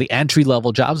jobs, the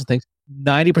entry-level jobs and things,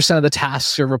 90% of the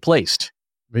tasks are replaced.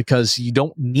 Because you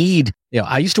don't need,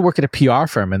 I used to work at a PR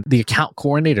firm, and the account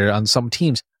coordinator on some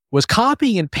teams was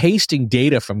copying and pasting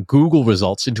data from Google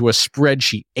results into a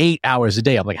spreadsheet 8 hours a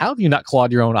day. I'm like, how have you not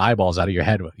clawed your own eyeballs out of your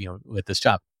head with this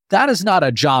job? That is not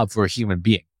a job for a human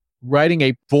being. Writing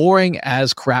a boring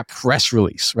as crap press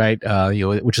release, right?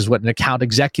 Which is what an account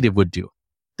executive would do.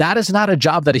 That is not a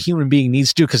job that a human being needs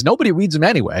to do because nobody reads them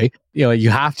anyway. You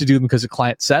have to do them because the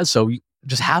client says so. You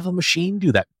just have a machine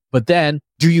do that. But then,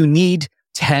 do you need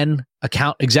 10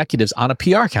 account executives on a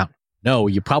PR account? No,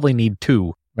 you probably need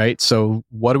 2. Right? So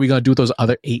what are we going to do with those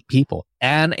other 8 people?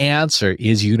 An answer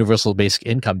is universal basic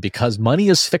income because money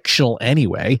is fictional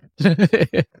anyway.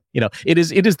 It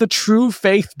is the true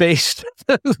faith-based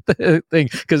thing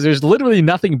because there's literally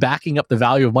nothing backing up the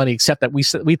value of money except that we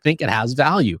think it has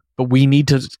value. But we need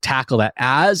to tackle that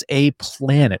as a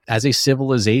planet, as a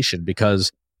civilization,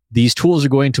 because these tools are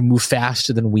going to move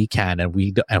faster than we can. And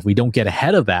if we don't get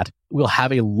ahead of that, we'll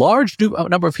have a large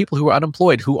number of people who are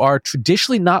unemployed, who are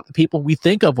traditionally not the people we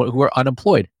think of who are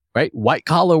unemployed, right? White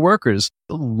collar workers,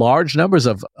 large numbers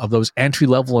of those entry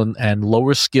level and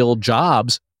lower skilled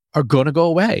jobs are going to go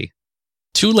away.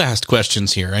 2 last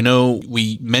questions here. I know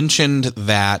we mentioned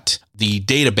that the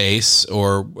database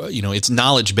or, its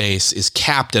knowledge base is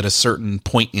capped at a certain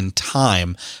point in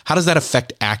time. How does that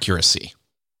affect accuracy?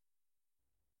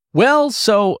 Well,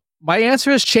 so my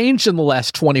answer has changed in the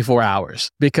last 24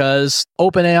 hours because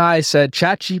OpenAI said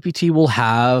ChatGPT will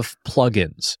have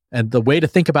plugins. And the way to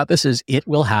think about this is it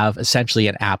will have essentially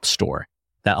an app store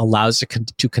that allows it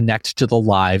to connect to the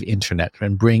live internet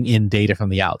and bring in data from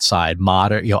the outside,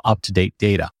 modern, up-to-date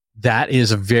data. That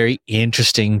is a very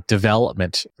interesting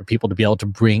development for people to be able to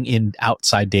bring in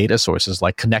outside data sources,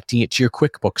 like connecting it to your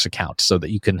QuickBooks account so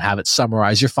that you can have it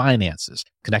summarize your finances,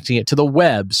 connecting it to the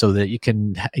web so that you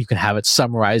can have it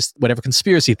summarize whatever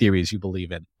conspiracy theories you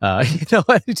believe in.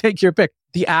 Take your pick.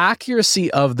 The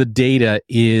accuracy of the data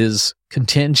is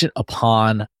contingent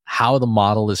upon how the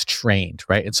model is trained,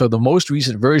 right? And so the most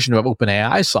recent version of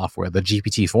OpenAI software, the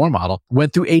GPT-4 model,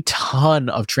 went through a ton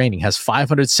of training, has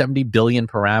 570 billion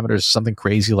parameters, something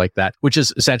crazy like that, which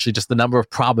is essentially just the number of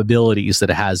probabilities that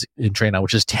it has in training on,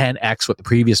 which is 10x what the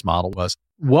previous model was.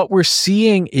 What we're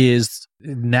seeing is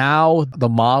now the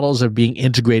models are being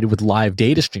integrated with live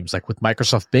data streams, like with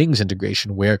Microsoft Bing's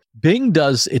integration, where Bing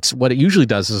does what it usually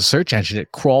does as a search engine.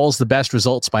 It crawls the best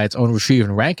results by its own retrieve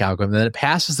and rank algorithm, and then it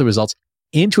passes the results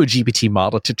into a GPT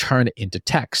model to turn it into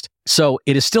text. So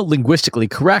it is still linguistically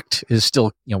correct. It is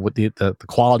still, with the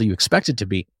quality you expect it to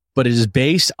be, but it is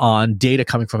based on data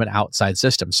coming from an outside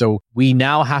system. So we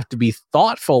now have to be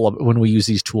thoughtful when we use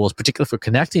these tools, particularly for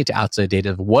connecting it to outside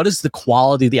data. What is the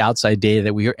quality of the outside data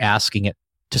that we are asking it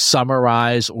to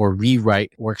summarize or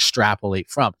rewrite or extrapolate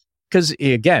from? Because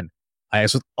again,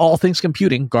 as with all things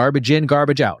computing, garbage in,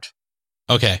 garbage out.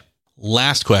 Okay.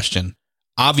 Last question.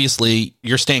 Obviously,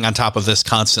 you're staying on top of this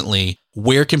constantly.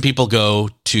 Where can people go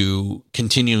to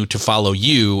continue to follow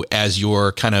you as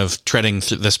you're kind of treading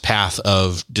through this path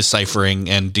of deciphering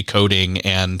and decoding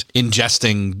and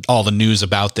ingesting all the news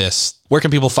about this? Where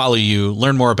can people follow you,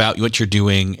 learn more about what you're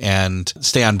doing, and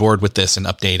stay on board with this and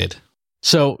updated?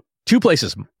 So 2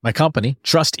 places. My company,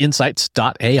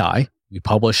 trustinsights.ai. We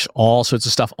publish all sorts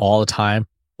of stuff all the time.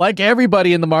 Like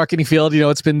everybody in the marketing field,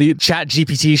 it's been the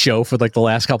ChatGPT show for like the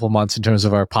last couple of months in terms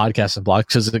of our podcast and blog,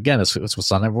 because again, it's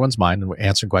what's on everyone's mind and we're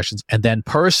answering questions. And then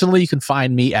personally, you can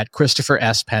find me at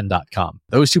ChristopherSPenn.com.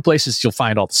 Those 2 places, you'll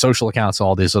find all the social accounts,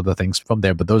 all these other things from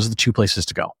there, but those are the 2 places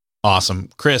to go. Awesome.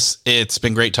 Chris, it's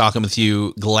been great talking with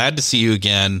you. Glad to see you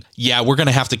again. Yeah, we're going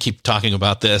to have to keep talking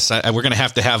about this. We're going to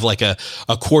have like a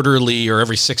quarterly or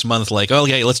every 6 months, like, oh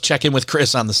yeah, let's check in with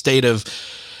Chris on the state of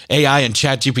AI and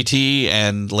ChatGPT,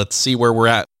 and let's see where we're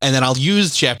at. And then I'll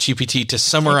use ChatGPT to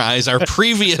summarize our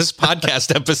previous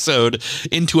podcast episode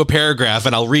into a paragraph,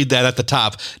 and I'll read that at the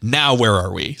top. Now, where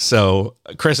are we? So,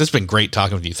 Chris, it's been great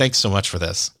talking with you. Thanks so much for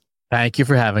this. Thank you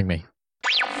for having me.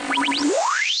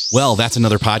 Well, that's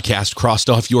another podcast crossed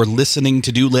off your listening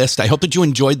to-do list. I hope that you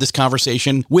enjoyed this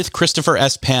conversation with Christopher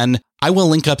S. Penn. I will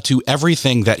link up to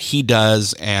everything that he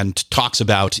does and talks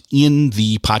about in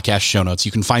the podcast show notes.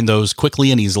 You can find those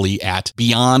quickly and easily at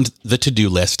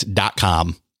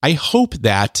beyondthetodolist.com. I hope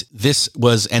that this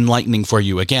was enlightening for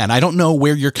you. Again, I don't know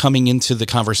where you're coming into the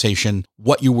conversation,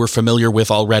 what you were familiar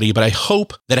with already, but I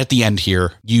hope that at the end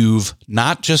here, you've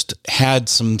not just had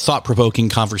some thought-provoking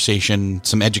conversation,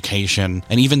 some education,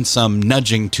 and even some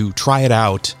nudging to try it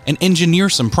out and engineer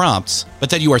some prompts, but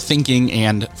that you are thinking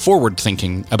and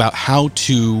forward-thinking about how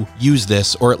to use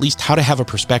this, or at least how to have a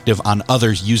perspective on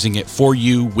others using it for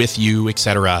you, with you,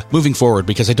 etc. moving forward,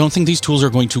 because I don't think these tools are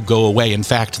going to go away. In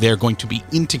fact, they're going to be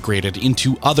integrated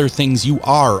into other things you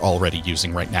are already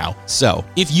using right now. So,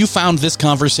 if you found this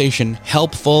conversation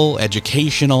helpful,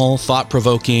 educational,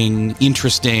 thought-provoking,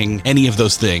 interesting, any of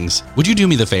those things, would you do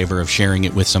me the favor of sharing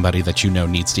it with somebody that you know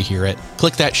needs to hear it?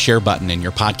 Click that share button in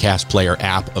your podcast player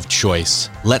app of choice.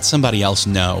 Let somebody else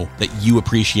know that you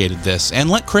appreciated this, and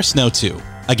let Chris know too.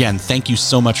 Again, thank you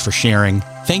so much for sharing.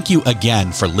 Thank you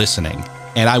again for listening,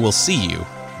 and I will see you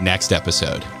next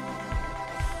episode.